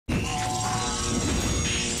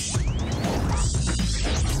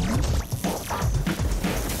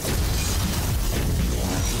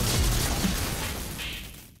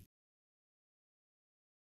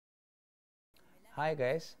Hi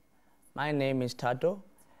guys, my name is Tato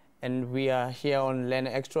and we are here on Learn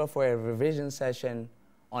Extra for a revision session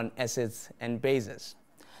on acids and bases.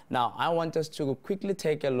 Now I want us to quickly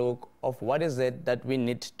take a look of what is it that we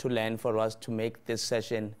need to learn for us to make this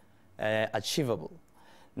session achievable.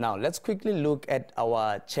 Now let's quickly look at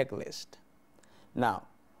our checklist. Now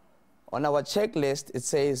on our checklist it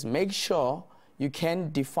says make sure you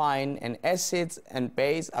can define an acids and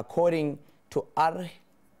base according to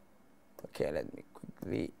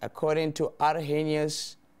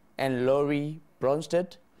Arrhenius and Lowry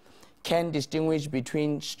Bronsted, can distinguish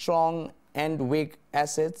between strong and weak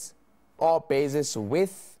acids or bases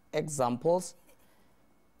with examples.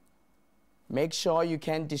 Make sure you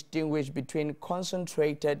can distinguish between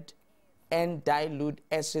concentrated and dilute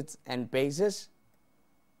acids and bases.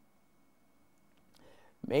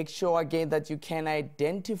 Make sure again that you can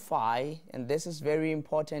identify, and this is very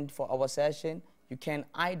important for our session, you can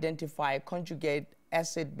identify conjugate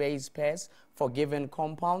acid-base pairs for given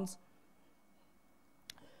compounds.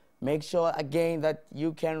 Make sure again that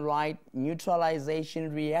you can write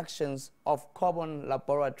neutralization reactions of common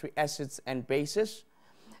laboratory acids and bases.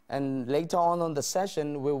 And later on the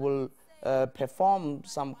session, we will perform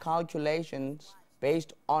some calculations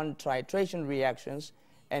based on titration reactions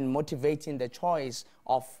and motivating the choice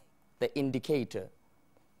of the indicator.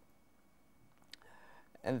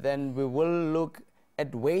 And then we will look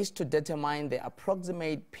at ways to determine the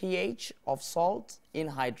approximate pH of salt in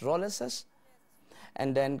hydrolysis,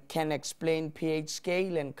 and then can explain pH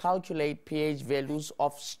scale and calculate pH values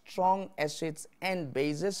of strong acids and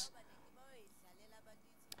bases,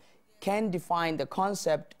 can define the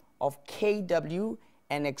concept of Kw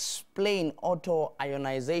and explain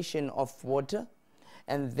auto-ionization of water.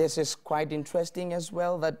 And this is quite interesting as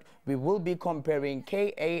well, that we will be comparing Ka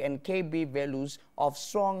and Kb values of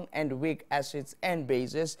strong and weak acids and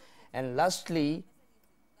bases. And lastly,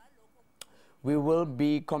 we will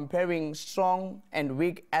be comparing strong and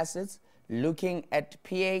weak acids, looking at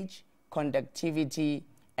pH, conductivity,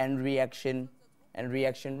 and reaction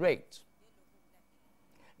rates.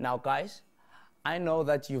 Now guys, I know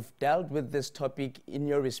that you've dealt with this topic in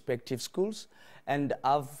your respective schools, and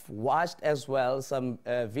I've watched as well some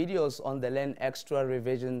videos on the Learn Extra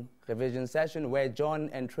revision session where John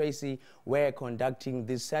and Tracy were conducting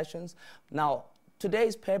these sessions. Now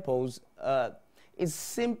today's purpose is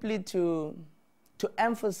simply to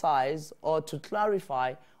emphasize or to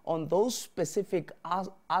clarify on those specific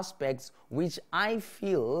aspects which I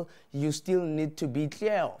feel you still need to be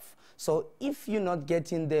clear of. So if you're not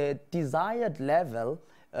getting the desired level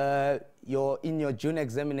in your June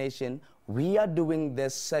examination, we are doing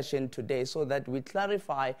this session today so that we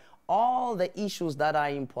clarify all the issues that are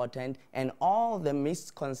important and all the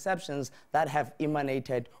misconceptions that have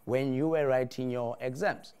emanated when you were writing your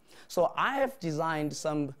exams. So I have designed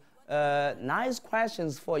some nice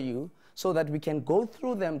questions for you so that we can go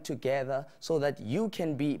through them together so that you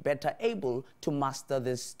can be better able to master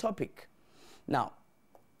this topic. Now,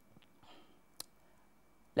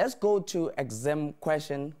 let's go to exam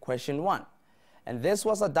question 1. And this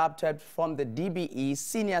was adapted from the DBE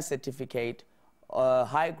Senior Certificate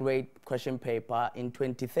High Grade Question Paper in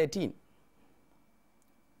 2013.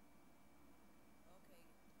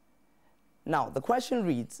 Now, the question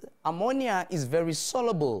reads, ammonia is very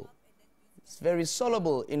soluble. It's very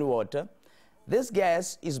soluble in water. This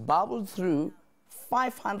gas is bubbled through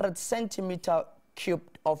 500 centimeter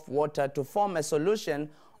cubed of water to form a solution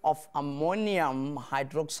of ammonium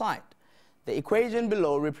hydroxide. The equation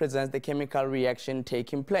below represents the chemical reaction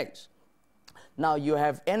taking place. Now you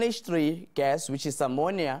have NH3 gas, which is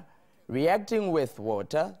ammonia, reacting with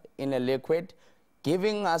water in a liquid,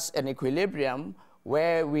 giving us an equilibrium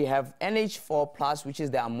where we have NH4 plus, which is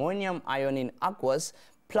the ammonium ion in aqueous,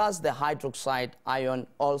 plus the hydroxide ion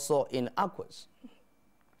also in aqueous.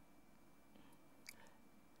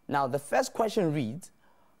 Now the first question reads,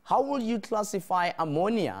 how will you classify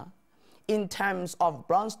ammonia in terms of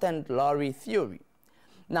Bronsted-Lowry theory?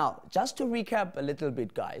 Now, just to recap a little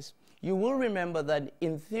bit, guys, you will remember that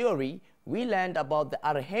in theory, we learned about the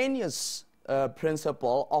Arrhenius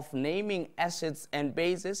principle of naming acids and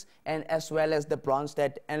bases, and as well as the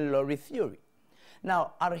Bronsted and Lowry theory.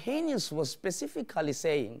 Now, Arrhenius was specifically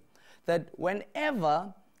saying that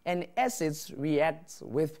whenever an acid reacts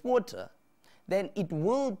with water, then it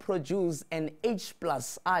will produce an H+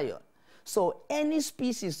 ion. So any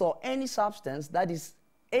species or any substance that is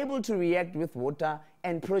able to react with water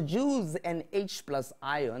and produce an H+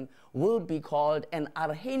 ion will be called an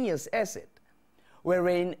Arrhenius acid.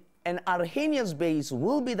 Wherein an Arrhenius base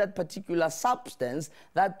will be that particular substance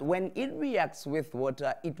that when it reacts with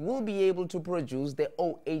water, it will be able to produce the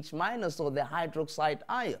OH minus or the hydroxide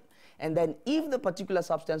ion. And then if the particular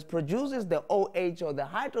substance produces the OH or the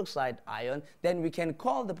hydroxide ion, then we can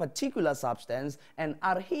call the particular substance an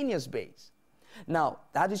Arrhenius base. Now,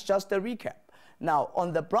 that is just a recap. Now,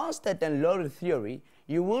 on the Bronsted and Lowry theory,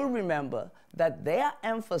 you will remember that their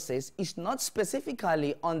emphasis is not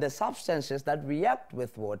specifically on the substances that react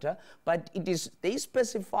with water, but they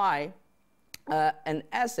specify an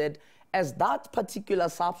acid as that particular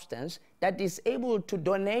substance that is able to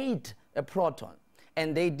donate a proton.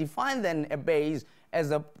 And they define then a base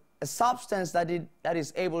as a substance that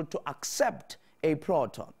is able to accept a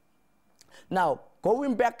proton. Now,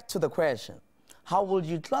 going back to the question, how would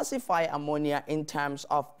you classify ammonia in terms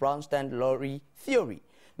of Bronsted-Lowry theory?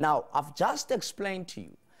 Now, I've just explained to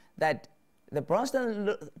you that the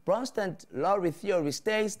Bronsted-Lowry theory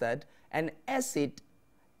states that an acid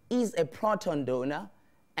is a proton donor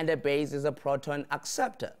and a base is a proton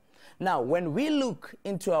acceptor. Now, when we look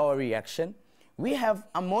into our reaction, we have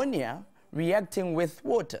ammonia reacting with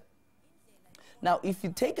water. Now, if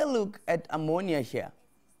you take a look at ammonia here,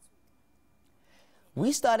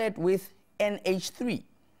 we started with NH3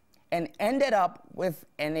 and ended up with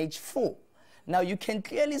NH4. Now, you can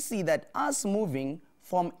clearly see that us moving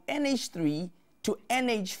from NH3 to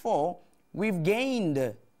NH4, we've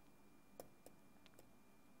gained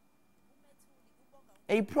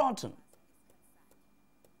a proton.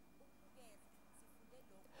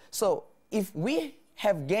 So, if we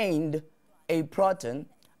have gained a proton,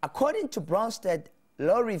 according to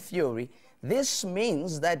Bronsted-Lowry theory, this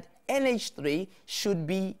means that NH3 should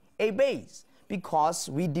be a base, because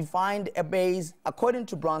we defined a base, according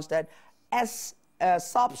to Bronsted, as a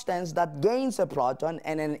substance that gains a proton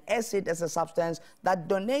and an acid as a substance that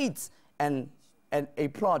donates a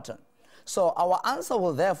proton. So our answer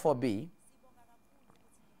will therefore be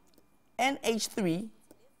NH3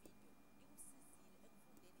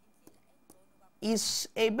 is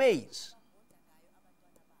a base.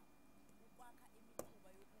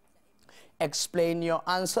 Explain your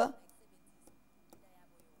answer.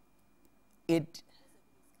 It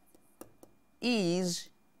is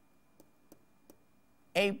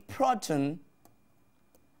a proton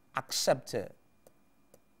acceptor.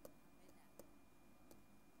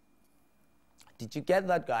 Did you get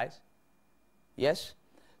that, guys? Yes?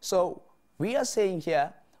 So we are saying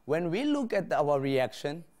here, when we look at our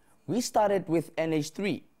reaction, we started with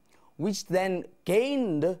NH3, which then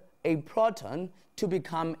gained a proton to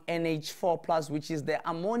become NH4+, which is the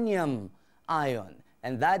ammonium ion.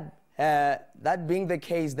 And that being the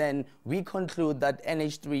case, then we conclude that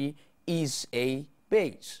NH3 is a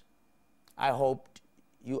base. I hope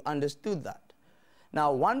you understood that.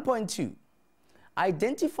 Now, 1.2.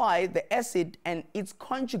 Identify the acid and its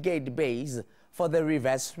conjugate base for the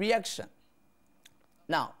reverse reaction.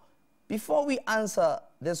 Now, before we answer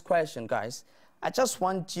this question, guys, I just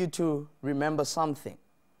want you to remember something.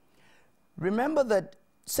 Remember that,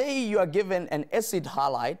 say you are given an acid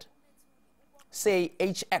halide, say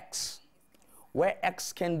HX, where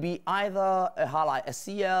X can be either a halide, a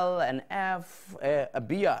Cl, an F, a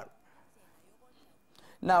Br.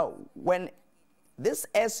 Now, when this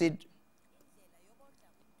acid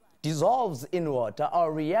dissolves in water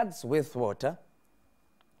or reacts with water,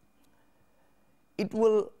 it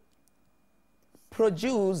will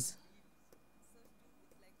produce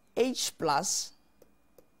H plus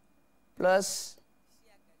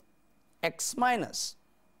X minus.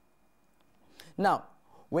 Now,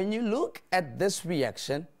 when you look at this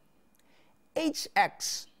reaction,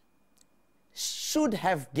 HX should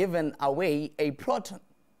have given away a proton.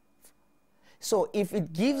 So if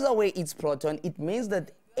it gives away its proton, it means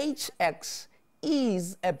that HX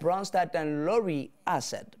is a Bronsted and Lowry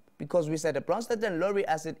acid, because we said a Bronsted and Lowry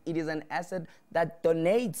acid, it is an acid that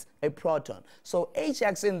donates a proton. So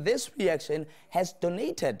HX in this reaction has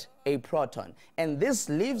donated a proton, and this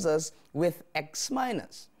leaves us with X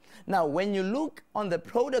minus. Now, when you look on the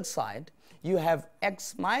product side, you have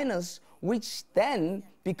X minus, which then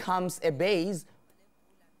becomes a base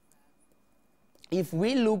if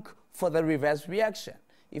we look for the reverse reaction.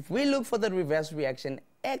 If we look for the reverse reaction,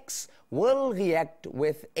 X will react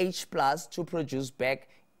with H plus to produce back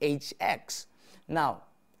HX. Now,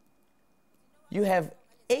 you have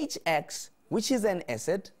HX, which is an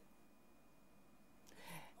acid,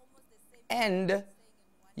 and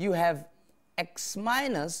you have X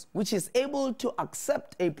minus, which is able to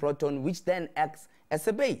accept a proton, which then acts as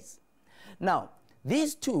a base. Now,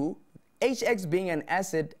 these two, HX being an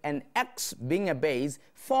acid and X being a base,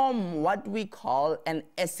 form what we call an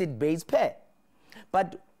acid-base pair.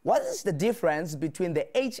 But what is the difference between the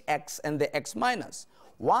HX and the X minus?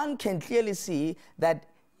 One can clearly see that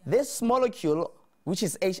this molecule, which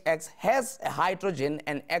is HX, has a hydrogen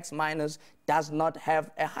and X minus does not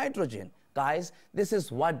have a hydrogen. Guys, this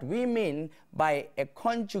is what we mean by a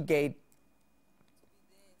conjugate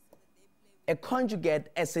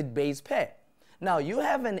acid-base pair. Now, you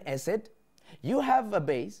have an acid, you have a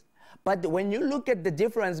base, but when you look at the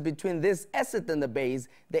difference between this acid and the base,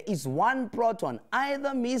 there is one proton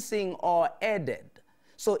either missing or added.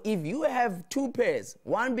 So if you have two pairs,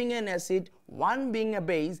 one being an acid, one being a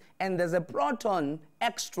base, and there's a proton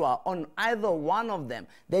extra on either one of them,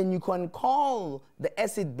 then you can call the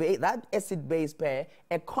that acid-base pair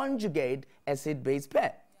a conjugate acid-base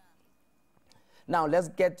pair. Now let's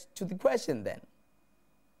get to the question then.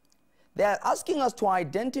 They are asking us to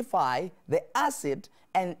identify the acid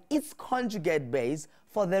and its conjugate base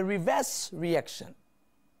for the reverse reaction.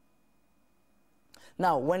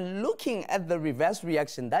 Now, when looking at the reverse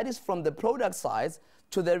reaction, that is from the product side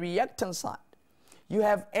to the reactant side, you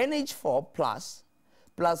have NH4 plus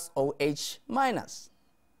OH minus.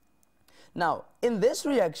 Now, in this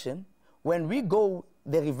reaction, when we go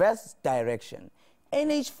the reverse direction,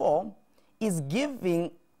 NH4 is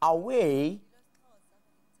giving away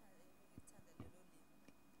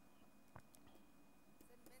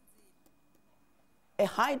a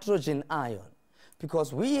hydrogen ion,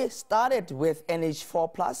 because we started with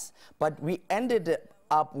NH4 plus, but we ended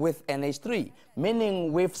up with NH3,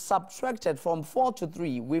 meaning we've subtracted from 4 to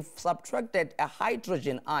 3, we've subtracted a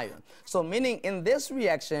hydrogen ion. So meaning in this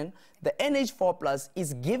reaction, the NH4 plus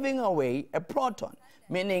is giving away a proton,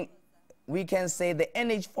 meaning we can say the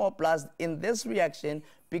NH4 plus in this reaction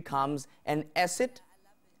becomes an acid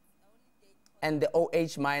and the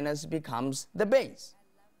OH minus becomes the base.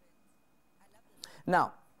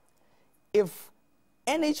 Now, if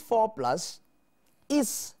NH4 plus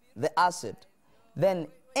is the acid, then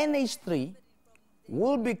NH3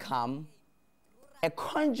 will become a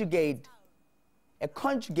conjugate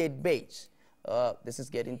base. This is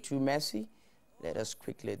getting too messy. Let us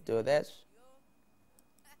quickly do this.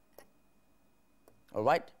 All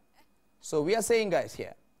right. So we are saying, guys,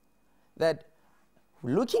 here that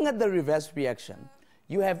looking at the reverse reaction,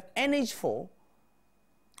 you have NH4,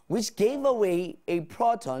 which gave away a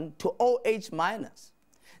proton to OH minus.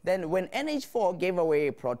 Then when NH4 gave away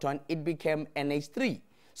a proton, it became NH3.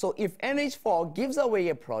 So if NH4 gives away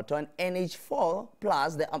a proton, NH4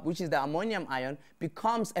 plus, which is the ammonium ion,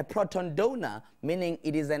 becomes a proton donor, meaning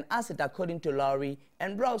it is an acid according to Lowry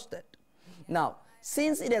and Bronsted. Now,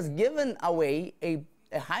 since it has given away a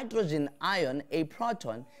hydrogen ion, a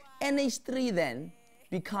proton, NH3 then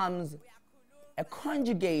becomes a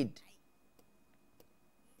conjugate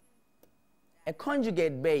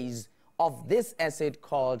base of this acid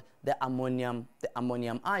called the ammonium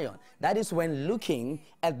ion. That is when looking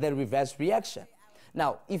at the reverse reaction.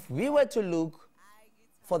 Now, if we were to look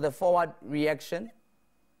for the forward reaction,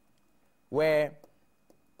 where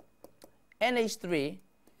NH3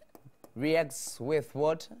 reacts with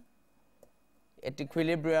water at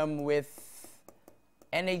equilibrium with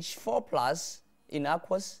NH4 plus in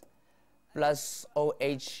aqueous plus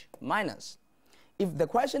OH minus. If the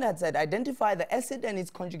question had said identify the acid and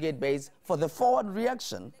its conjugate base for the forward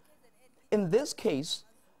reaction, in this case,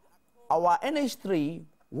 our NH3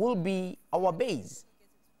 will be our base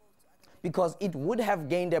because it would have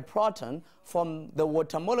gained a proton from the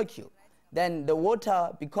water molecule. Then the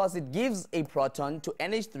water, because it gives a proton to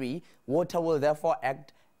NH3, water will therefore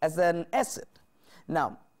act as an acid.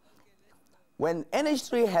 Now, when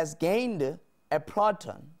NH3 has gained a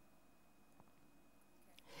proton,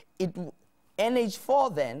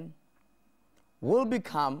 NH4 then will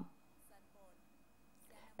become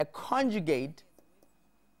a conjugate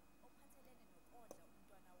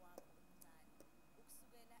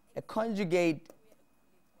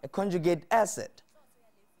acid.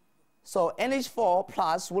 So NH4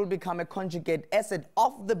 plus will become a conjugate acid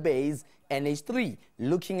of the base NH3,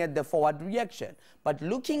 looking at the forward reaction. But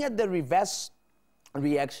looking at the reverse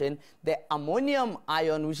reaction, the ammonium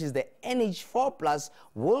ion, which is the NH4 plus,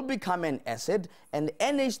 will become an acid, and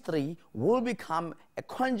NH3 will become a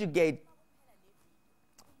conjugate,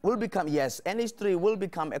 NH3 will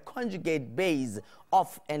become a conjugate base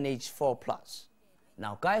of NH4 plus.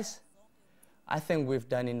 Now, guys, I think we've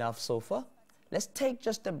done enough so far. Let's take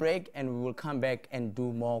just a break and we will come back and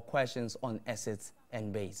do more questions on acids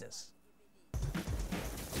and bases.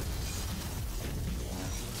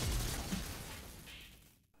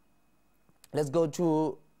 Let's go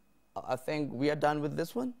to, I think we are done with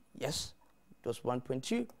this one. Yes, it was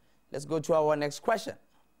 1.2. Let's go to our next question.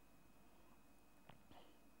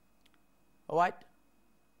 All right.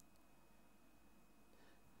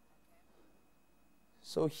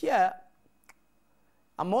 So here,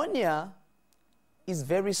 ammonia is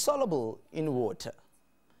very soluble in water.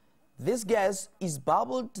 This gas is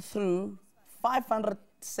bubbled through 500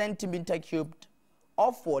 centimeter cubed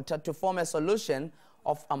of water to form a solution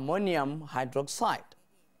of ammonium hydroxide.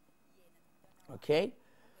 Okay?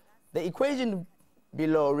 The equation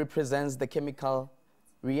below represents the chemical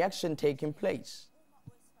reaction taking place.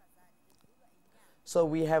 So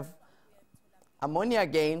we have ammonia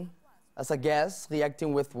again as a gas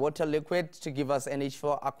reacting with water liquid to give us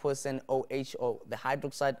NH4 aqueous and OHO, the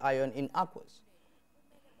hydroxide ion in aqueous.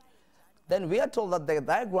 Then we are told that the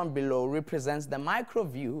diagram below represents the micro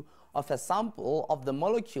view of a sample of the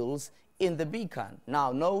molecules in the beaker.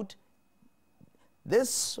 Now note,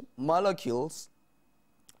 these molecules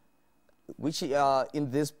which are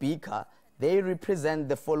in this beaker, they represent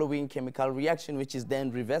the following chemical reaction, which is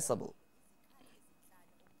then reversible.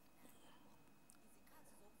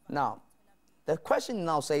 Now, the question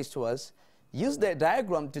now says to us, use the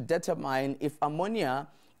diagram to determine if ammonia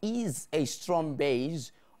is a strong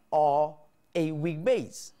base or a weak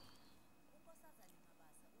base.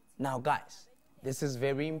 Now guys, this is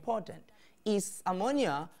very important. Is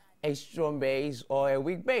ammonia a strong base or a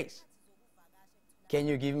weak base? Can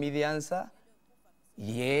you give me the answer?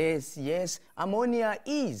 Yes, yes, ammonia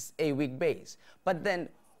is a weak base. But then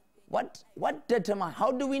what determines,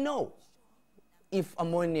 how do we know if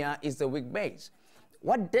ammonia is a weak base?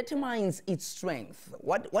 What determines its strength?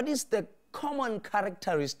 What is the common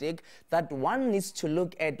characteristic that one needs to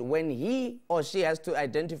look at when he or she has to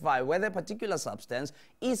identify whether a particular substance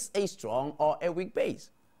is a strong or a weak base?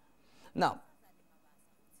 Now,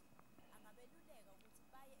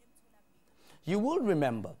 you will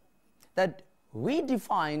remember that we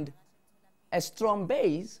defined a strong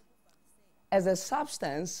base as a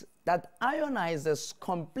substance that ionizes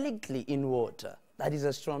completely in water. That is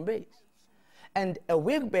a strong base. And a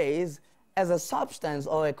weak base as a substance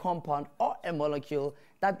or a compound or a molecule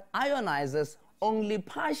that ionizes only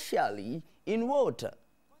partially in water.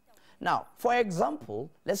 Now, for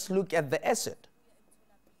example, let's look at the acid.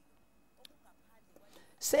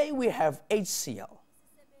 Say we have HCl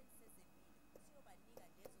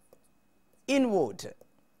in water.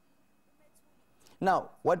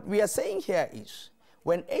 Now, what we are saying here is,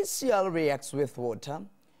 when HCl reacts with water,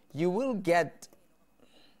 you will get,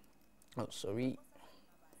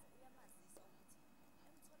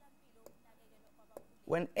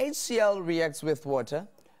 when HCl reacts with water,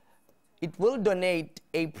 it will donate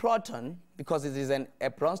a proton, because it is a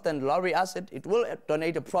Bronsted-Lowry acid, it will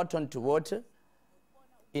donate a proton to water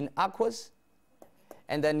in aqueous,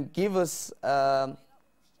 and then give us a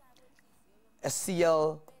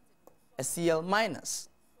Cl minus.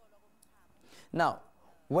 Now,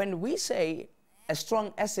 when we say a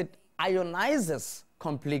strong acid ionizes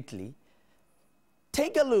completely,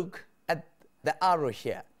 take a look at the arrow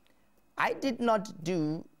here. I did not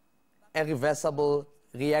do a reversible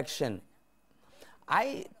reaction.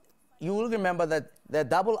 You will remember that the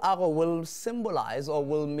double arrow will symbolize or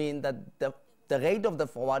will mean that the rate of the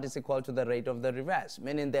forward is equal to the rate of the reverse,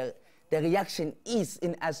 meaning the reaction is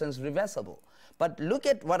in essence reversible. But look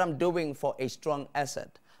at what I'm doing for a strong acid.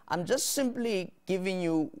 I'm just simply giving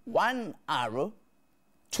you one arrow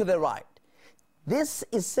to the right. This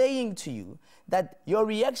is saying to you that your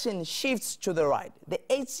reaction shifts to the right. The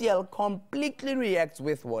HCl completely reacts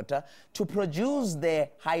with water to produce the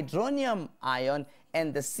hydronium ion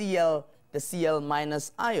and the Cl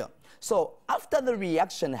minus ion. So after the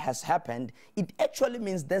reaction has happened, it actually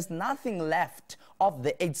means there's nothing left of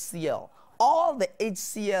the HCl. All the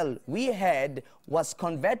HCl we had was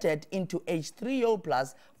converted into H3O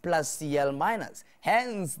plus Cl minus.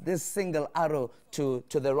 Hence this single arrow to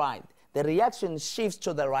the right. The reaction shifts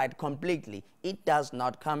to the right completely. It does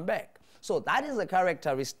not come back. So that is a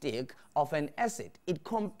characteristic of an acid. It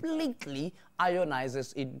completely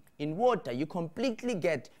ionizes in water. You completely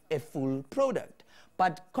get a full product.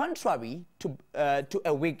 But contrary to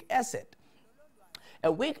a weak acid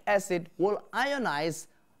will ionize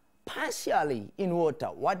partially in water.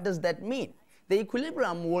 What does that mean? The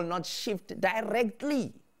equilibrium will not shift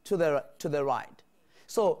directly to the right.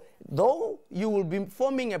 So though you will be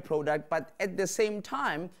forming a product, but at the same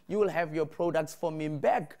time, you will have your products forming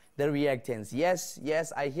back the reactants. Yes,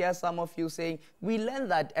 yes, I hear some of you saying, we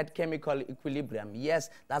learned that at chemical equilibrium. Yes,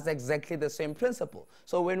 that's exactly the same principle.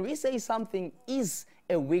 So when we say something is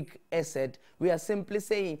a weak acid, we are simply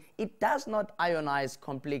saying it does not ionize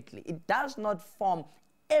completely. It does not form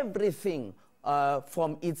everything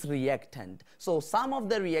from its reactant. So some of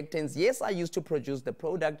the reactants, yes, are used to produce the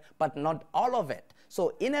product, but not all of it.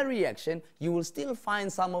 So in a reaction, you will still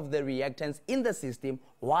find some of the reactants in the system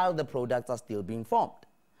while the products are still being formed.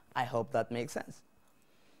 I hope that makes sense.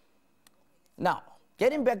 Now,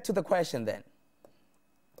 getting back to the question then,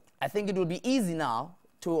 I think it will be easy now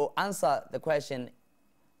to answer the question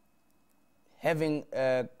having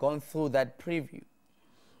gone through that preview.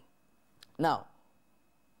 Now,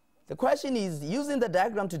 the question is using the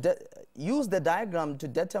diagram to use the diagram to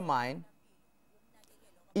determine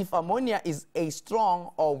if ammonia is a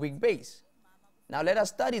strong or weak base. Now let us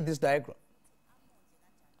study this diagram.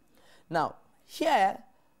 Now here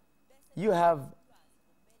you have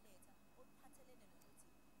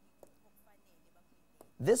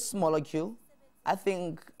this molecule. I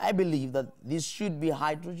believe that this should be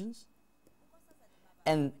hydrogens,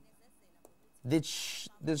 and this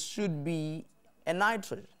should be a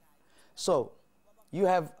nitrogen. So you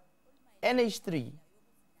have NH3.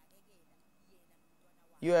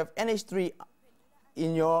 You have NH3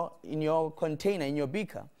 in your container, in your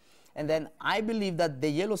beaker, and then I believe that the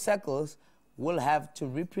yellow circles will have to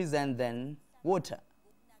represent then water,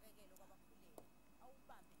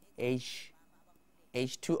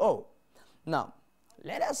 H2O. Now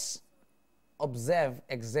let us observe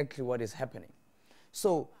exactly what is happening.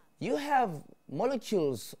 So you have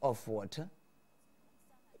molecules of water.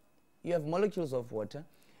 You have molecules of water.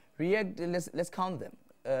 Let's count them.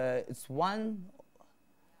 It's one.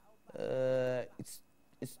 It's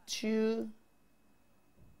two.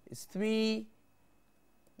 It's three.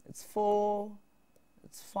 It's four.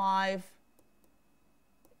 It's five.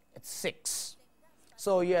 It's six.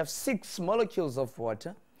 So you have 6 molecules of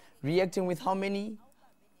water reacting with how many?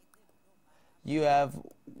 You have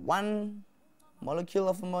 1 molecule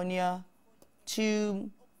of ammonia, 2,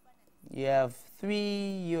 you have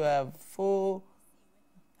 3, you have 4.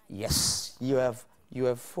 Yes, you have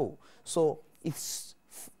 4. So it's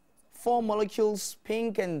 4 molecules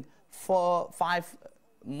pink and 5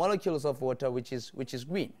 molecules of water which is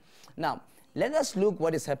green. Now let us look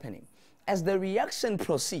what is happening as the reaction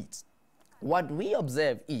proceeds. What we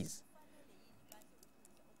observe is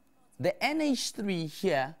the NH3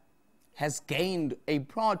 here has gained a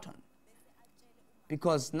proton,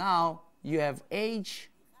 because now you have H.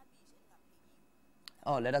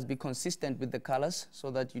 Oh, let us be consistent with the colors so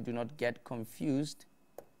that you do not get confused.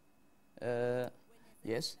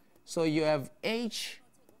 Yes. So you have H,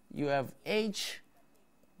 you have H,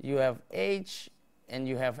 you have H, and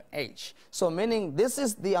you have H. So meaning this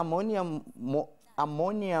is the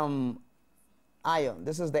ammonium ion.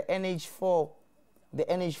 This is the NH4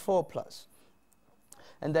 plus.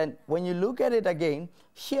 And then when you look at it again,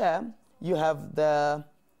 here you have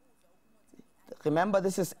remember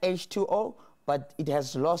this is H2O, but it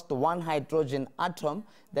has lost 1 hydrogen atom.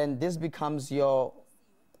 Then this becomes your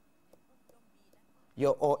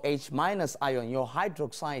OH minus ion, your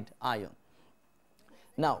hydroxide ion.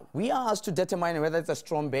 Now we are asked to determine whether it's a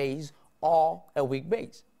strong base or a weak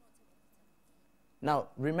base. Now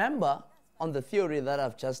remember, on the theory that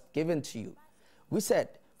I've just given to you, we said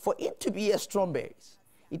for it to be a strong base,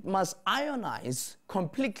 it must ionize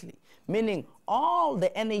completely, meaning all the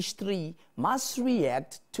NH3 must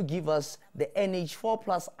react to give us the NH4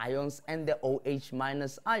 plus ions and the OH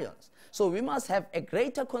minus ions. So we must have a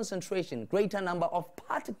greater concentration, greater number of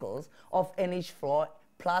particles of NH4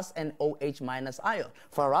 plus and OH minus ion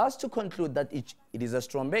for us to conclude that it is a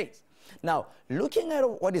strong base. Now looking at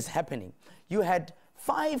what is happening, you had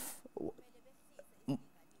 5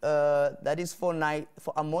 that is for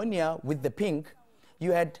ammonia with the pink.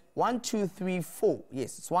 You had 1, 2, 3, 4.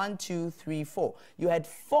 Yes, it's 1, 2, 3, 4. You had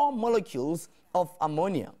 4 molecules of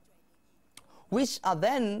ammonia, which are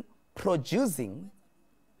then producing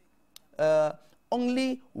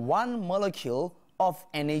only 1 molecule of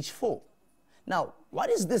NH4. Now, what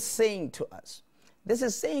is this saying to us? This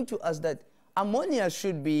is saying to us that ammonia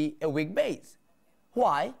should be a weak base.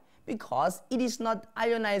 Why? Because it is not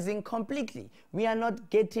ionizing completely. We are not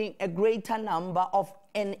getting a greater number of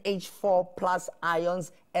NH4 plus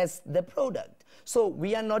ions as the product. So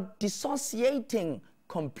we are not dissociating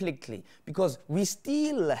completely, because we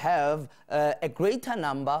still have a greater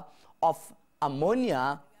number of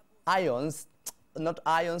ammonia ions, not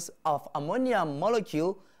ions, of ammonia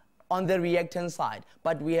molecule on the reactant side,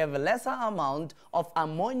 but we have a lesser amount of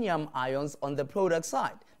ammonium ions on the product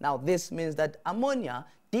side. Now this means that ammonia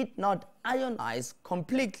did not ionize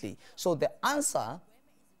completely. So the answer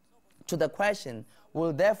to the question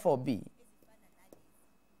will therefore be,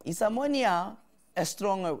 is ammonia a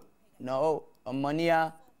strong? No,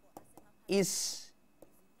 ammonia is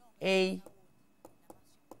a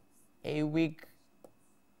a weak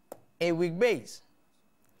base.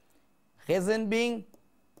 Reason being,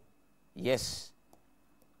 yes,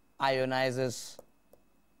 ionizes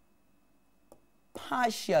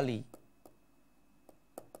partially.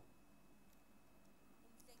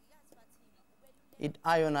 It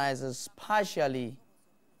ionizes partially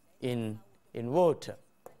in water.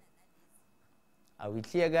 Are we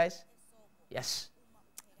clear, guys? Yes.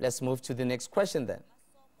 Let's move to the next question then.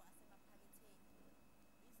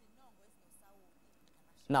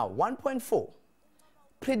 Now, 1.4.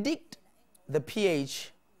 Predict the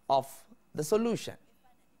pH of the solution.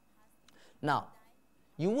 Now,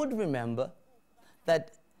 you would remember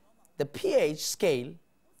that the pH scale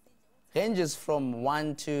ranges from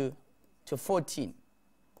 1 to 14,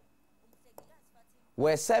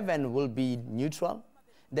 where 7 will be neutral.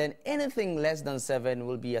 Then anything less than 7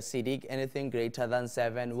 will be acidic, anything greater than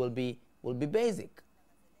 7 will be basic.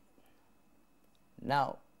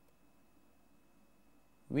 Now,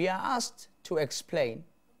 we are asked to explain,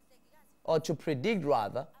 or to predict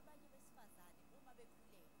rather,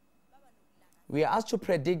 we are asked to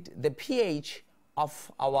predict the pH of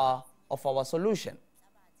our solution.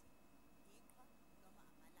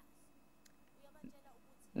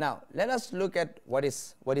 Now, let us look at what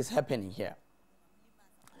is happening here.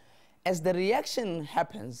 As the reaction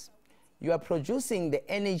happens, you are producing the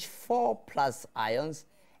NH4 plus ions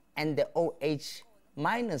and the OH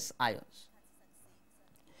minus ions.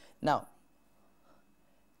 Now,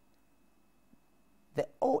 the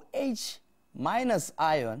OH minus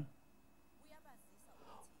ion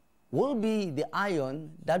will be the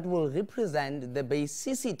ion that will represent the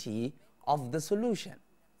basicity of the solution.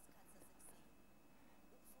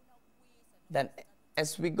 Then,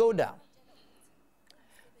 as we go down,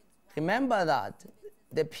 remember that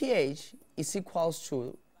the pH is equals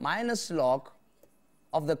to minus log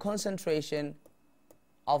of the concentration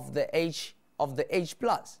of the H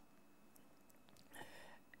plus.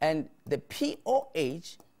 And the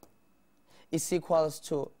POH is equals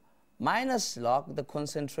to minus log the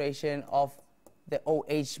concentration of the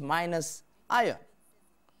OH minus ion.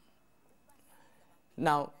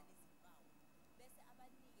 Now,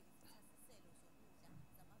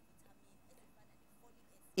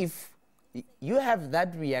 if you have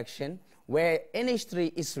that reaction where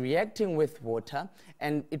NH3 is reacting with water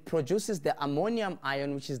and it produces the ammonium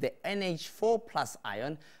ion, which is the NH4 plus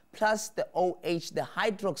ion, plus the OH, the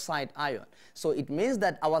hydroxide ion. So it means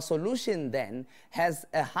that our solution then has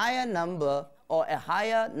a higher number or a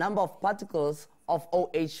higher number of particles of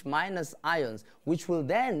OH minus ions, which will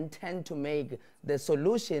then tend to make the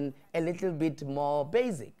solution a little bit more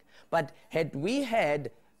basic. But had we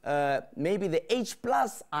had maybe the H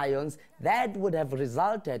plus ions, that would have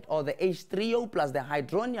resulted, or the H3O plus, the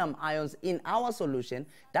hydronium ions in our solution,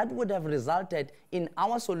 that would have resulted in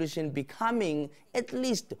our solution becoming at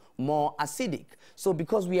least more acidic. So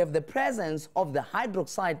because we have the presence of the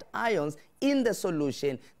hydroxide ions in the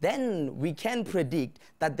solution, then we can predict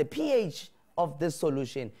that the pH of this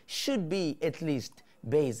solution should be at least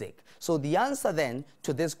basic. So the answer then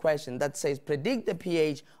to this question that says predict the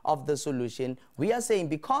pH of the solution, we are saying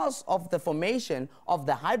because of the formation of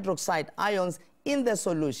the hydroxide ions in the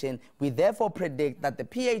solution, we therefore predict that the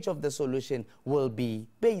pH of the solution will be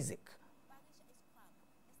basic.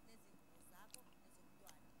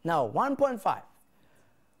 Now, 1.5.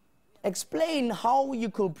 Explain how you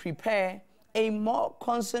could prepare a more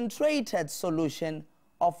concentrated solution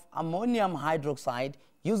of ammonium hydroxide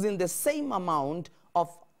using the same amount of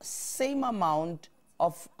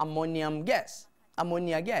ammonia gas.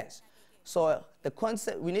 So the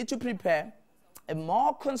concept, we need to prepare a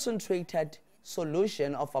more concentrated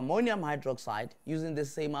solution of ammonium hydroxide using the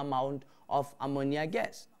same amount of ammonia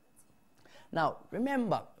gas. Now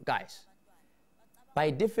remember, guys, by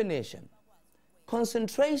definition,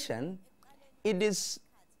 concentration, it is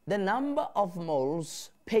the number of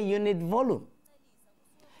moles per unit volume.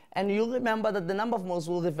 And you'll remember that the number of moles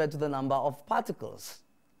will refer to the number of particles.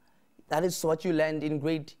 That is what you learned in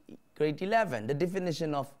grade 11, the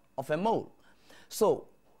definition of a mole. So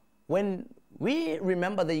when we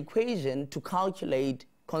remember the equation to calculate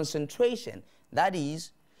concentration, that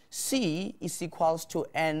is C is equals to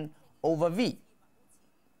N over V.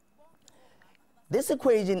 This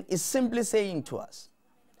equation is simply saying to us,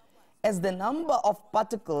 as the number of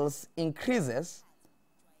particles increases,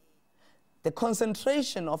 the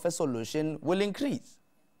concentration of a solution will increase.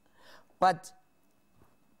 But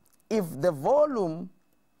if the volume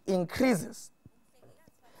increases,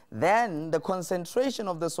 then the concentration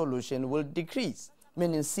of the solution will decrease,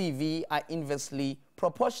 meaning CV are inversely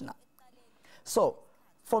proportional. So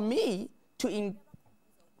for me to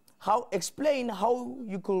explain how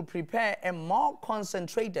you could prepare a more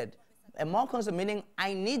concentrated, meaning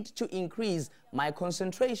I need to increase my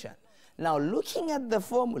concentration. Now, looking at the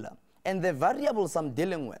formula and the variables I'm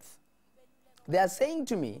dealing with, they are saying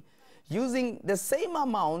to me, using the same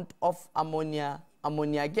amount of ammonia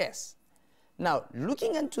gas. Now,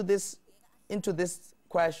 looking into this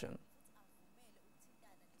question,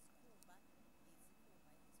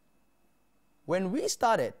 when we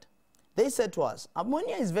started, they said to us,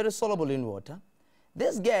 ammonia is very soluble in water.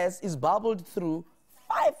 This gas is bubbled through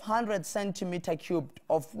 500 centimeter cubed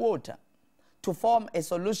of water to form a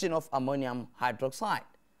solution of ammonium hydroxide.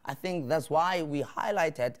 I think that's why we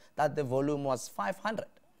highlighted that the volume was 500.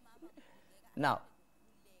 Now,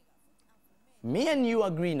 me and you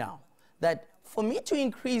agree now that for me to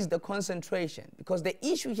increase the concentration, because the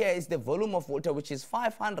issue here is the volume of water, which is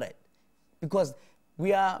 500, because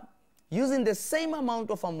we are using the same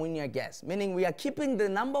amount of ammonia gas, meaning we are keeping the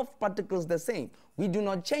number of particles the same. We do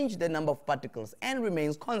not change the number of particles and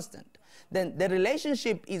remains constant. Then the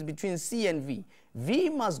relationship is between C and V. V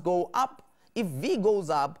must go up. If V goes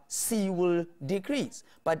up, C will decrease.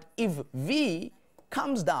 But if V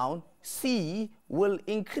comes down, C will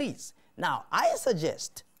increase. Now, I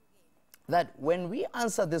suggest that when we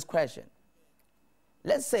answer this question,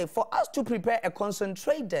 let's say for us to prepare a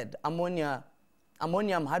concentrated ammonium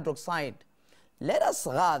hydroxide, let us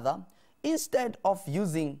rather, instead of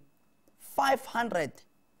using 500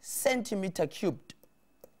 centimeter cubed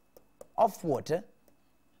of water,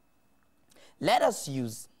 let us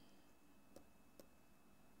use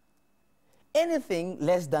anything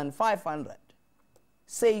less than 500,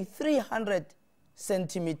 say 300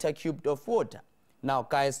 centimeter cubed of water. Now,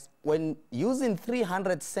 guys, when using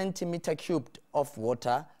 300 centimeter cubed of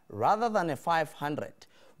water rather than a 500,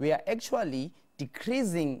 we are actually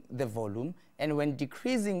decreasing the volume, and when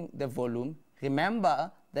decreasing the volume,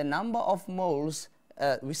 remember the number of moles,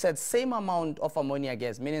 we said same amount of ammonia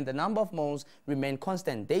gas, meaning the number of moles remain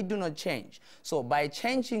constant. They do not change. So by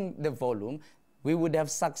changing the volume, we would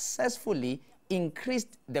have successfully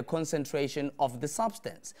increased the concentration of the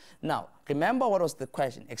substance. Now, remember what was the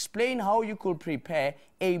question? Explain how you could prepare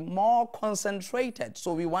a more concentrated.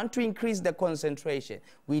 So we want to increase the concentration.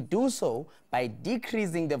 We do so by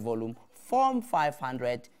decreasing the volume from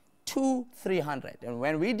 500 to 300. And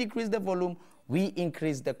when we decrease the volume, we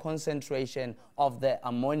increase the concentration of the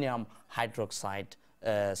ammonium hydroxide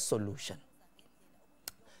solution.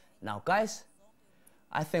 Now, guys,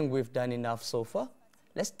 I think we've done enough so far.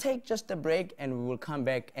 Let's take just a break and we will come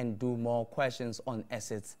back and do more questions on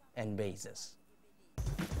acids and bases.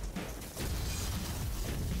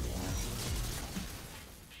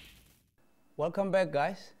 Welcome back,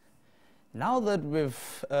 guys. Now that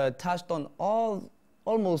we've touched on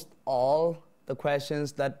almost all the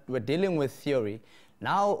questions that we're dealing with theory,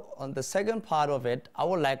 now on the second part of it, I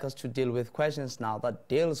would like us to deal with questions now that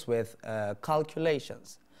deals with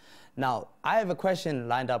calculations. Now, I have a question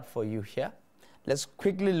lined up for you here. Let's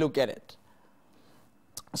quickly look at it.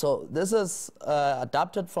 So this is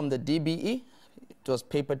adapted from the DBE. It was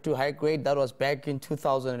paper 2 high grade. That was back in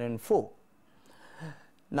 2004.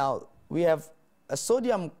 Now, we have a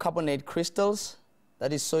sodium carbonate crystals.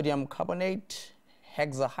 That is sodium carbonate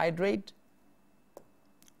hexahydrate.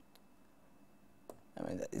 I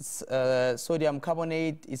mean, it's sodium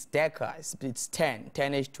carbonate is deca. It's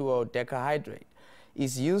 10H2O decahydrate.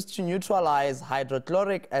 Is used to neutralize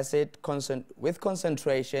hydrochloric acid with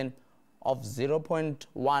concentration of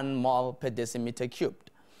 0.1 mole per decimeter cubed.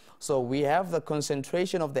 So we have the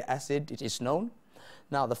concentration of the acid, it is known.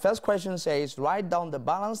 Now the first question says, write down the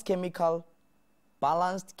balanced chemical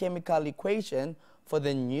equation for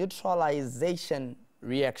the neutralization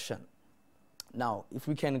reaction. Now, if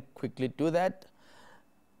we can quickly do that,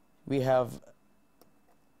 we have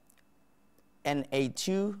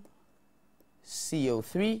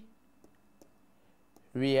Na2CO3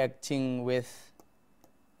 reacting with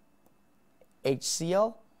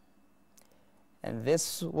HCl, and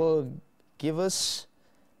this will give us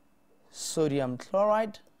sodium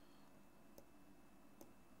chloride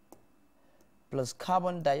plus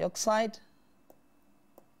carbon dioxide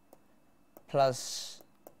plus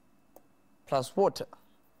water.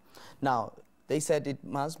 Now, they said it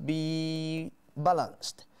must be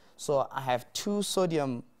balanced. So I have 2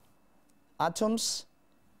 sodium atoms.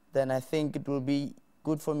 Then I think it will be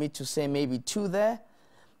good for me to say maybe 2 there.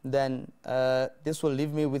 Then this will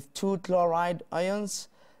leave me with 2 chloride ions.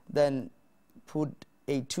 Then put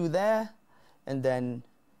a 2 there. And then,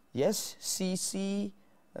 yes, CC.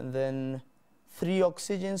 And then 3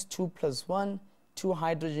 oxygens, 2 plus 1. 2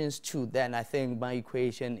 hydrogens, 2. Then I think my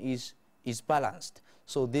equation is balanced.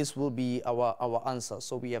 So this will be our answer.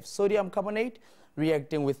 So we have sodium carbonate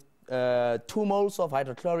reacting with 2 moles of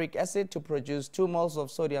hydrochloric acid to produce 2 moles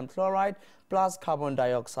of sodium chloride plus carbon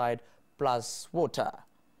dioxide plus water.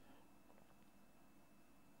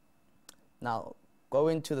 Now,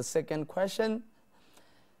 going to the second question.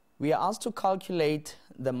 We are asked to calculate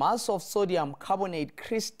the mass of sodium carbonate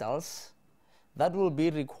crystals that will be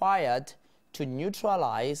required to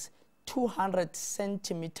neutralize 200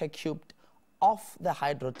 centimeter cubed of the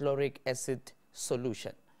hydrochloric acid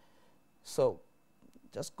solution. So,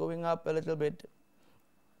 just going up a little bit,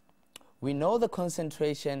 we know the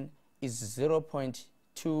concentration is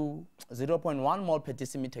 0.1 mole per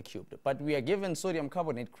decimeter cubed, but we are given sodium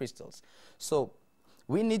carbonate crystals. So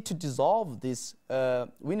we need to dissolve this,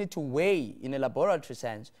 we need to weigh, in a laboratory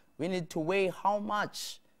sense, we need to weigh how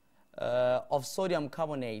much of sodium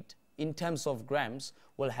carbonate in terms of grams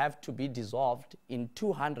will have to be dissolved in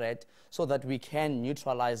 200 so that we can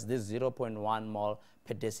neutralize this 0.1 mole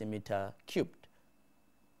per decimeter cubed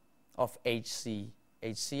of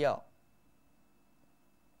HCl.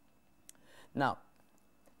 Now,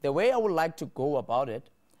 the way I would like to go about it,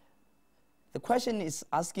 the question is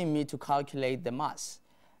asking me to calculate the mass.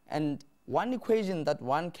 And one equation that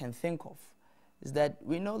one can think of is that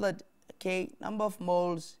we know that, okay, number of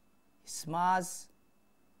moles is mass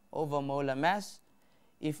over molar mass.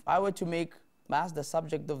 If I were to make mass the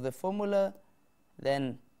subject of the formula,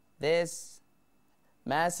 then this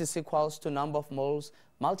mass is equals to number of moles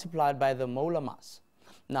multiplied by the molar mass.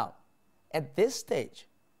 Now, at this stage,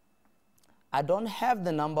 I don't have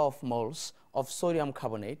the number of moles of sodium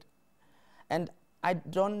carbonate, and I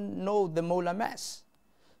don't know the molar mass.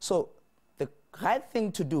 So the right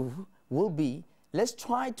thing to do will be, let's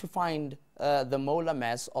try to find the molar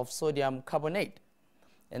mass of sodium carbonate.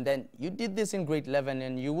 And then you did this in grade 11,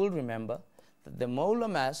 and you will remember that the molar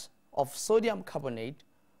mass of sodium carbonate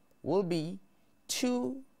will be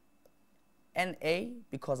 2 Na,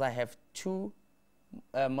 because I have 2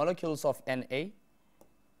 molecules of Na,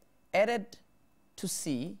 added to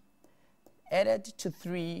C, added to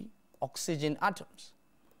 3 oxygen atoms.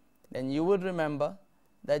 Then you would remember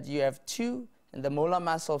that you have 2, and the molar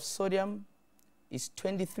mass of sodium is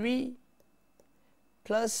 23,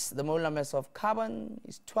 plus the molar mass of carbon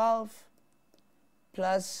is 12,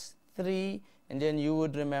 plus 3, and then you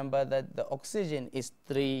would remember that the oxygen is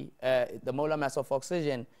 3, the molar mass of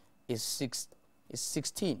oxygen is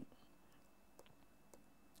 16.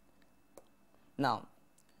 Now,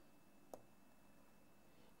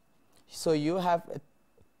 so you have,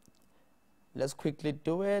 let's quickly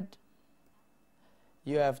do it.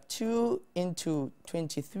 You have 2 into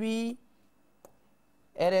 23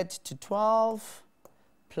 added to 12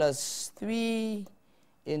 plus 3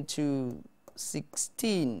 into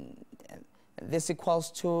 16. And this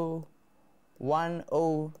equals to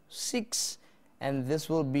 106, and this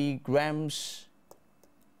will be grams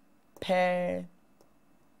per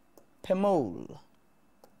mole.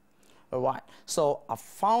 All right, so I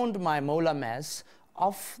found my molar mass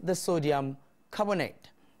of the sodium carbonate.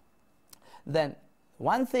 Then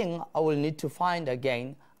one thing I will need to find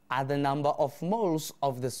again are the number of moles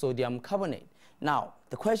of the sodium carbonate. Now,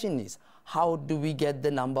 the question is, how do we get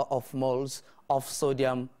the number of moles of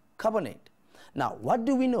sodium carbonate? Now, what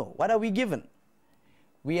do we know? What are we given?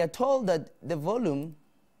 We are told that the volume,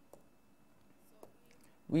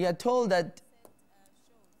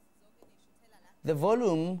 the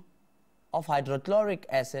volume of hydrochloric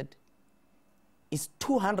acid is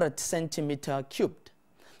 200 centimeter cubed.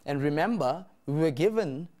 And remember, we were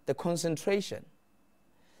given the concentration.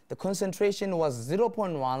 The concentration was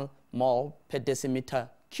 0.1 mole per decimeter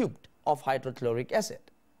cubed of hydrochloric acid,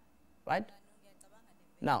 right?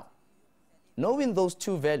 Now, knowing those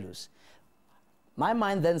two values, my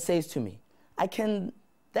mind then says to me, I can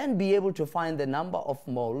then be able to find the number of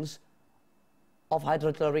moles of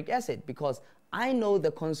hydrochloric acid, because I know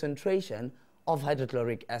the concentration of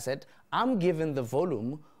hydrochloric acid. I'm given the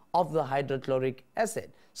volume of the hydrochloric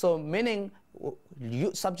acid. So meaning,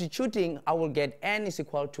 substituting, I will get N is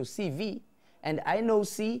equal to CV, and I know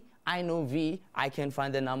C, I know V, I can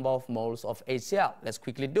find the number of moles of HCl. Let's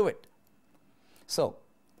quickly do it. So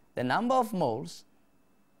the number of moles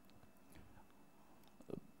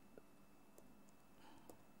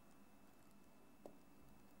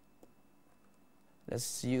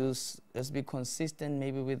let's be consistent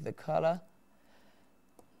maybe with the color.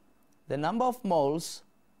 The number of moles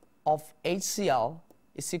of HCl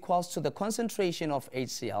is equals to the concentration of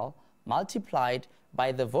HCl multiplied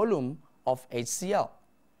by the volume of HCl.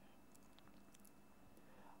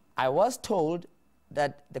 I was told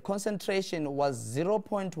that the concentration was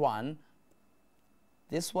 0.1.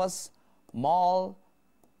 This was mole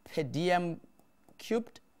per dm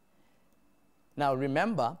cubed. Now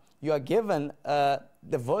remember, you are given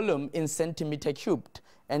the volume in centimeter cubed,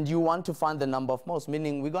 and you want to find the number of moles,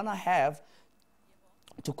 meaning we're going to have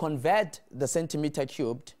to convert the centimeter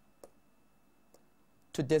cubed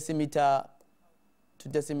to decimeter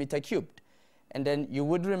cubed. And then you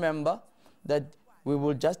would remember that we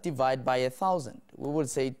will just divide by 1,000. We will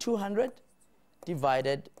say 200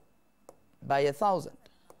 divided by 1,000.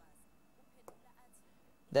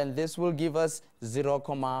 Then this will give us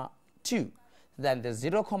 0,2. Then the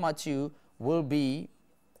 0,2 will be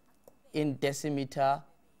in decimeter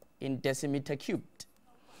cubed.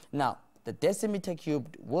 Now, the decimeter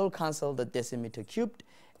cubed will cancel the decimeter cubed,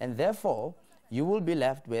 and therefore you will be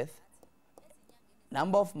left with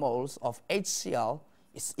number of moles of HCl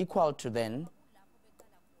is equal to then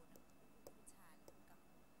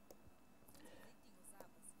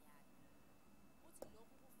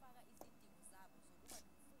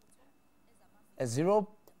a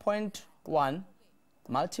 0.1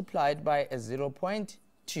 multiplied by a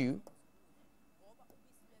 0.2,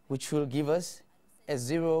 which will give us a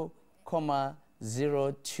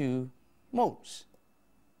 0,02 moles.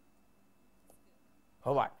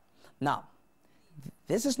 All right. Now,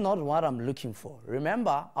 this is not what I'm looking for.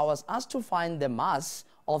 Remember, I was asked to find the mass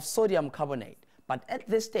of sodium carbonate. But at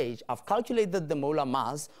this stage, I've calculated the molar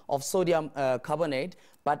mass of sodium carbonate,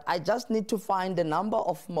 but I just need to find the number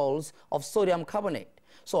of moles of sodium carbonate.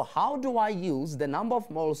 So how do I use the number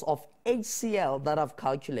of moles of HCl that I've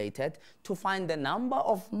calculated to find the number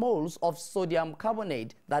of moles of sodium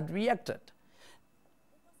carbonate that reacted?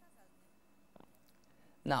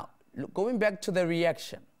 Now, going back to the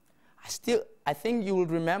reaction, I think you will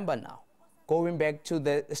remember now, going back to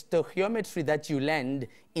the stoichiometry that you learned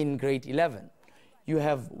in grade 11. You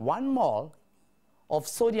have 1 mole of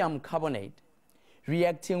sodium carbonate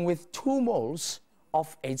reacting with 2 moles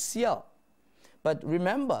of HCl. But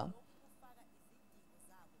remember,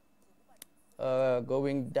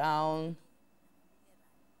 going down,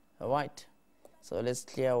 all right, so let's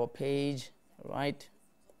clear our page, all right.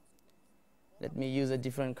 Let me use a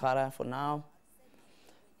different color for now.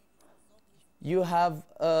 You have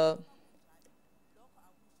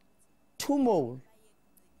 2 mole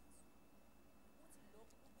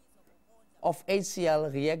of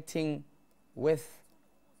HCl reacting with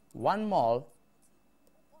 1 mole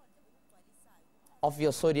of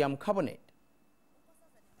your sodium carbonate.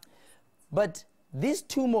 But these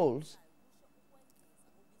 2 moles,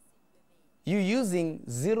 you're using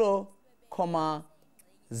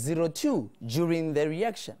 0,02 during the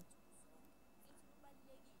reaction.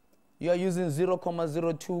 You are using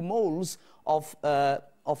 0,02 moles of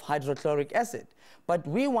hydrochloric acid. But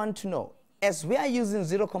we want to know, as we are using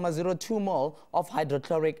 0,02 mole of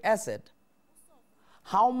hydrochloric acid,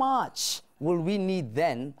 how much will we need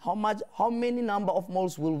then, how many number of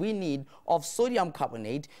moles will we need of sodium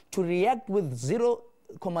carbonate to react with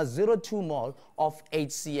 0,02 mole of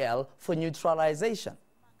HCl for neutralization?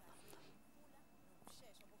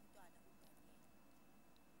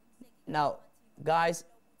 Now, guys,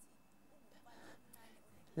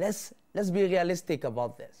 let's be realistic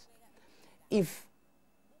about this. If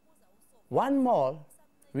 1 mole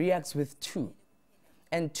reacts with 2,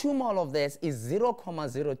 and 2 mole of this is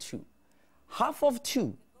 0,02, half of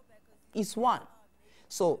 2 is 1.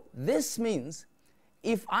 So this means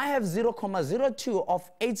if I have 0,02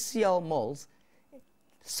 of HCl moles,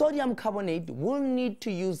 sodium carbonate will need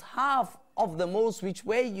to use half of the moles which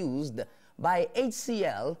were used by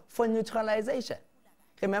HCl for neutralization.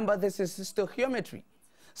 Remember, this is stoichiometry.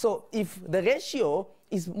 So if the ratio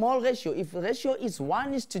is mole ratio, if the ratio is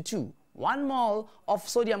 1:2, 1 mole of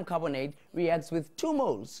sodium carbonate reacts with 2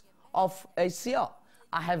 moles of HCl.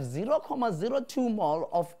 I have 0,02 mole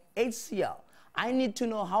of HCl. I need to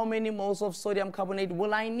know how many moles of sodium carbonate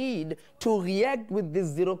will I need to react with this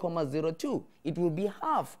 0,02. It will be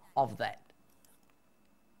half of that.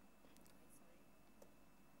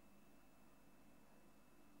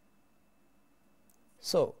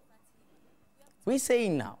 So, we're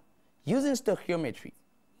saying now, using stoichiometry,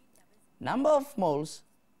 number of moles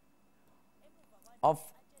of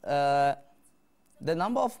the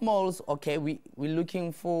number of moles, okay, we're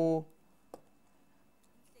looking for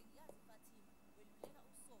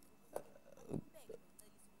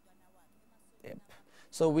yep.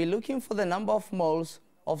 So we're looking for the number of moles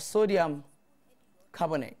of sodium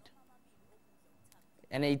carbonate,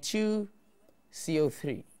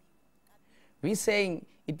 Na2CO3. We're saying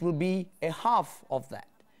it will be a half of that,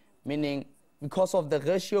 meaning because of the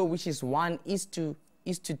ratio which is 1:2.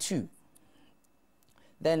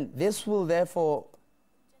 Then this will therefore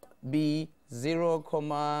be 0,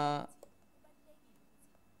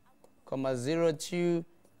 0.02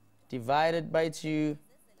 divided by 2,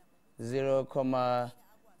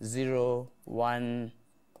 0.01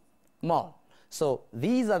 mole. So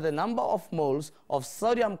these are the number of moles of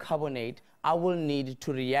sodium carbonate I will need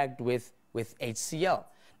to react with HCl.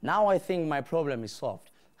 Now I think my problem is solved.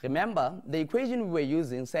 Remember, the equation we were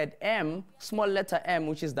using said m, small letter m,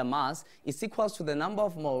 which is the mass, is equals to the number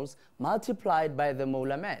of moles multiplied by the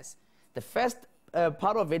molar mass. The first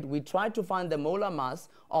part of it, we tried to find the molar mass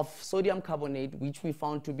of sodium carbonate, which we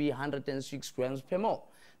found to be 106 grams per mole.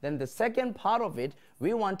 Then the second part of it,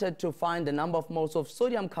 we wanted to find the number of moles of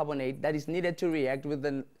sodium carbonate that is needed to react with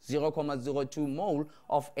the 0.02 mole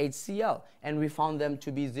of HCl, and we found them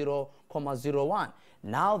to be 0.01.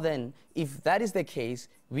 Now then, if that is the case,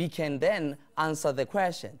 we can then answer the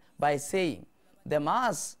question by saying the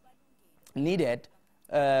mass needed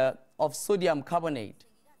of sodium carbonate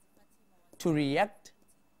to react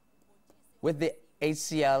with the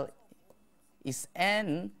HCl is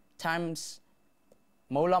N times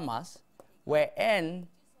molar mass, where N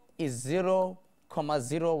is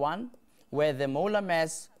 0.01, where the molar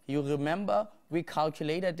mass, you remember, we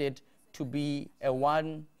calculated it to be a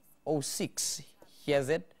 106. Here's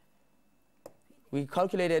it. We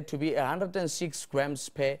calculated it to be 106 grams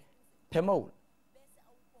per mole.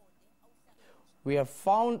 We have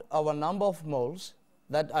found our number of moles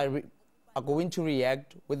that are going to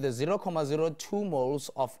react with the 0.02 moles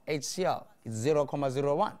of HCl. It's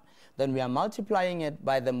 0.01. Then we are multiplying it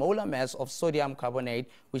by the molar mass of sodium carbonate,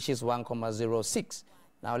 which is 1.06.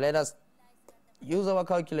 Now let us use our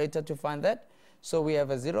calculator to find that. So we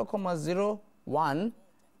have a 0.01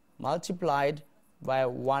 multiplied by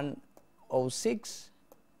 106,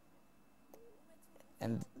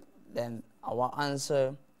 and then our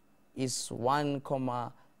answer is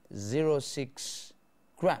 1.06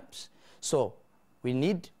 grams. So we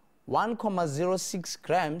need 1.06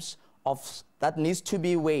 grams of that needs to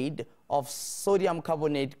be weighed of sodium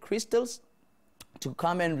carbonate crystals to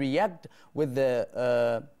come and react with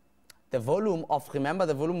the volume of, remember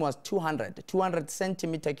the volume was 200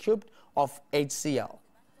 centimeter cubed of HCl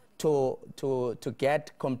to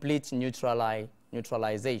get complete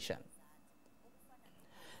neutralization.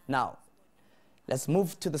 Now, let's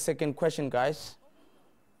move to the second question, guys.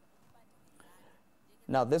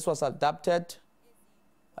 Now, this was adapted.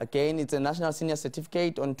 Again, it's a National Senior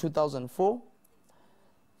Certificate on 2004.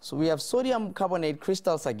 So we have sodium carbonate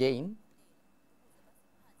crystals again,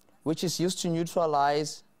 which is used to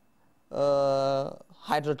neutralize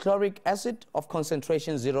hydrochloric acid of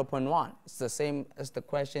concentration 0.1. It's the same as the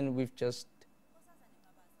question we've just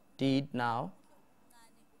did now.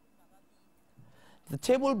 The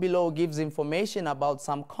table below gives information about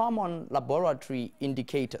some common laboratory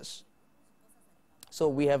indicators. So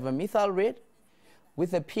we have a methyl red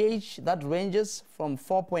with a pH that ranges from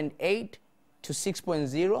 4.8 to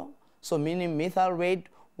 6.0. So meaning methyl red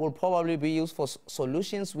will probably be used for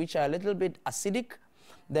solutions which are a little bit acidic.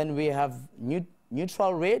 Then we have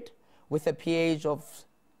neutral red with a pH of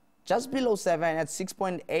just below 7 at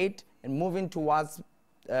 6.8 and moving towards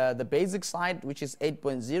the basic side, which is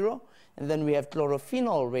 8.0. And then we have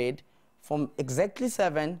chlorophenol red from exactly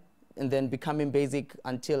 7 and then becoming basic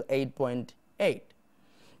until 8.8.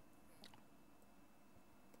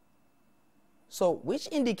 So which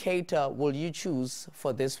indicator will you choose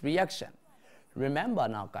for this reaction? Remember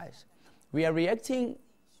now, guys, we are reacting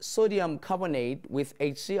sodium carbonate with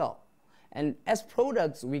HCl. And as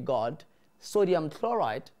products, we got sodium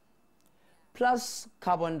chloride plus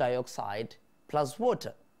carbon dioxide plus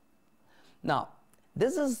water. Now,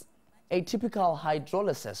 this is a typical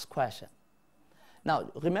hydrolysis question. Now,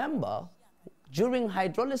 remember, during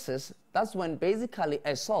hydrolysis, that's when basically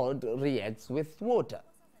a salt reacts with water.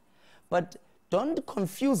 But don't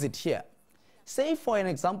confuse it here. Say, for an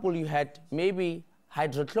example, you had maybe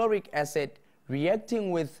hydrochloric acid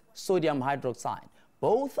reacting with sodium hydroxide.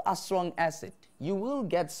 Both are strong acid. You will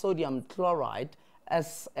get sodium chloride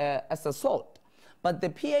as a salt. But the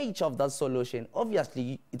pH of that solution,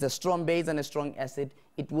 obviously, it's a strong base and a strong acid.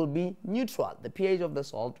 It will be neutral. The pH of the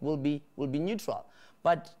salt will be neutral.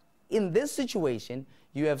 But in this situation,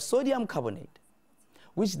 you have sodium carbonate,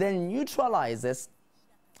 which then neutralizes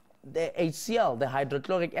the HCl, the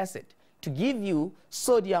hydrochloric acid, to give you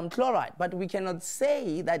sodium chloride. But we cannot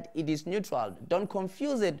say that it is neutral. Don't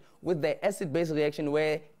confuse it with the acid-base reaction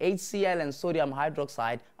where HCl and sodium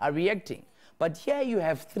hydroxide are reacting. But here you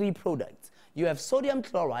have three products. You have sodium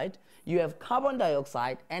chloride, you have carbon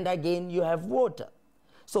dioxide, and again you have water.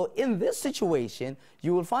 So in this situation,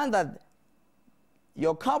 you will find that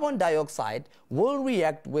your carbon dioxide will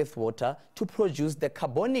react with water to produce the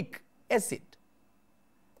carbonic acid.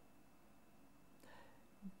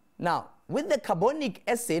 Now, with the carbonic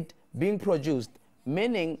acid being produced,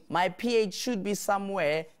 meaning my pH should be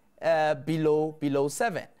somewhere below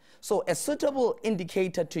 7. So a suitable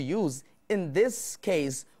indicator to use in this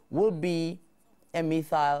case will be a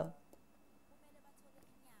methyl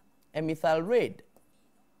red.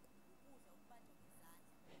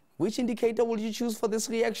 Which indicator will you choose for this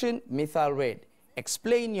reaction? Methyl red.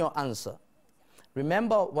 Explain your answer.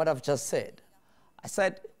 Remember what I've just said. I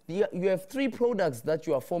said you have three products that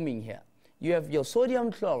you are forming here. You have your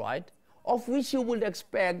sodium chloride, of which you would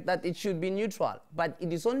expect that it should be neutral, but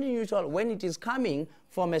it is only neutral when it is coming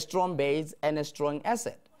from a strong base and a strong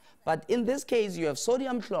acid. But in this case, you have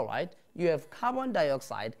sodium chloride, you have carbon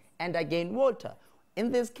dioxide, and again water.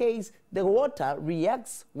 In this case, the water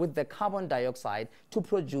reacts with the carbon dioxide to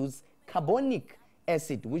produce carbonic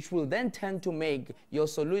acid, which will then tend to make your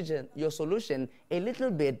solution a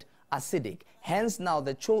little bit acidic. Hence now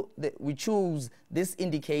we choose this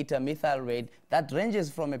indicator, methyl red, that ranges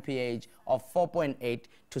from a pH of 4.8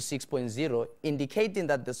 to 6.0, indicating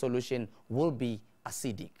that the solution will be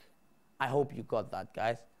acidic. I hope you got that,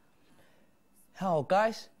 guys. Now,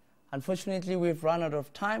 guys, unfortunately we've run out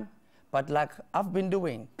of time, but like I've been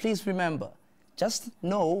doing, please remember, just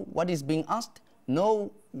know what is being asked,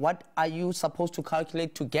 know what are you supposed to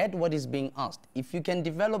calculate to get what is being asked. If you can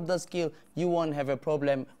develop the skill, you won't have a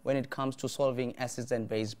problem when it comes to solving acids and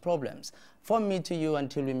base problems. From me to you,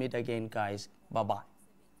 until we meet again, guys, bye-bye.